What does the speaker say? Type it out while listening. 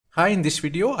Hi, in this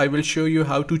video I will show you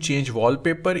how to change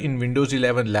wallpaper in Windows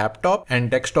 11 laptop and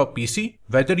desktop PC.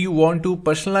 Whether you want to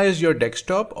personalize your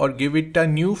desktop or give it a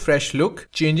new fresh look,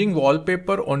 changing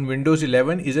wallpaper on Windows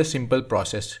 11 is a simple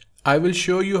process. I will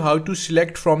show you how to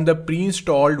select from the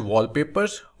pre-installed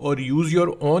wallpapers or use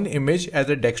your own image as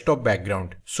a desktop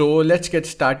background. So let's get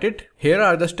started. Here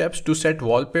are the steps to set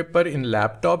wallpaper in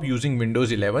laptop using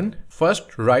Windows 11.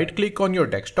 First, right click on your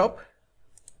desktop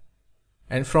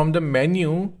and from the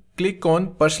menu click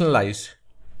on Personalize.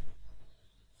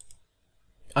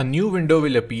 A new window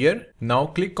will appear. Now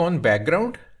click on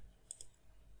Background.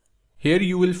 Here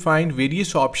you will find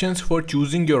various options for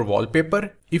choosing your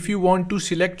wallpaper. If you want to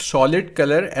select solid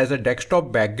color as a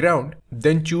desktop background,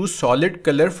 then choose solid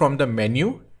color from the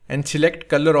menu and select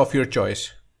color of your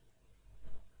choice.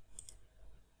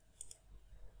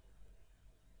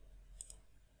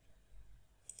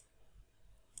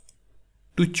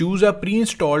 To choose a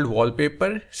pre-installed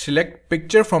wallpaper, select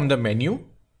Picture from the menu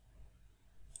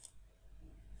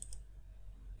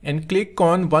and click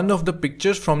on one of the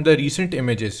pictures from the recent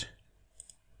images,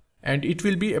 and it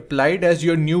will be applied as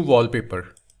your new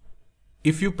wallpaper.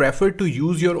 If you prefer to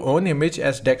use your own image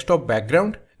as desktop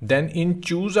background, then in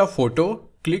Choose a Photo,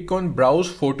 click on Browse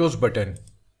Photos button.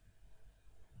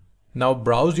 Now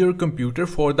browse your computer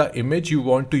for the image you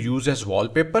want to use as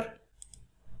wallpaper.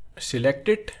 Select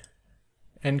it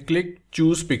and click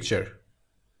Choose Picture.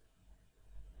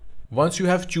 Once you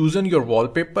have chosen your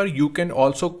wallpaper, you can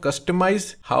also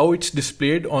customize how it's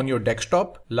displayed on your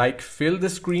desktop, like fill the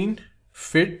screen,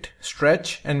 fit,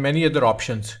 stretch, and many other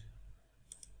options.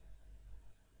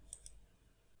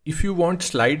 If you want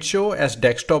slideshow as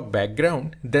desktop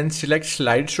background, then select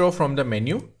slideshow from the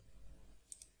menu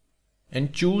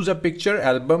and choose a picture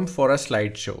album for a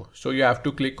slideshow. So you have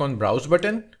to click on Browse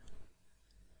button.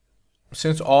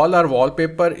 Since all our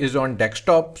wallpaper is on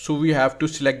desktop, so we have to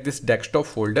select this desktop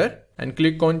folder and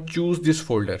click on Choose this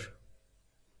folder.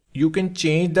 You can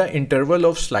change the interval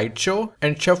of slideshow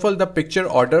and shuffle the picture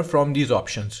order from these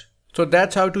options. So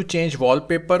that's how to change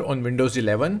wallpaper on Windows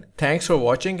 11. Thanks for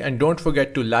watching and don't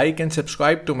forget to like and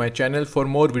subscribe to my channel for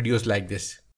more videos like this.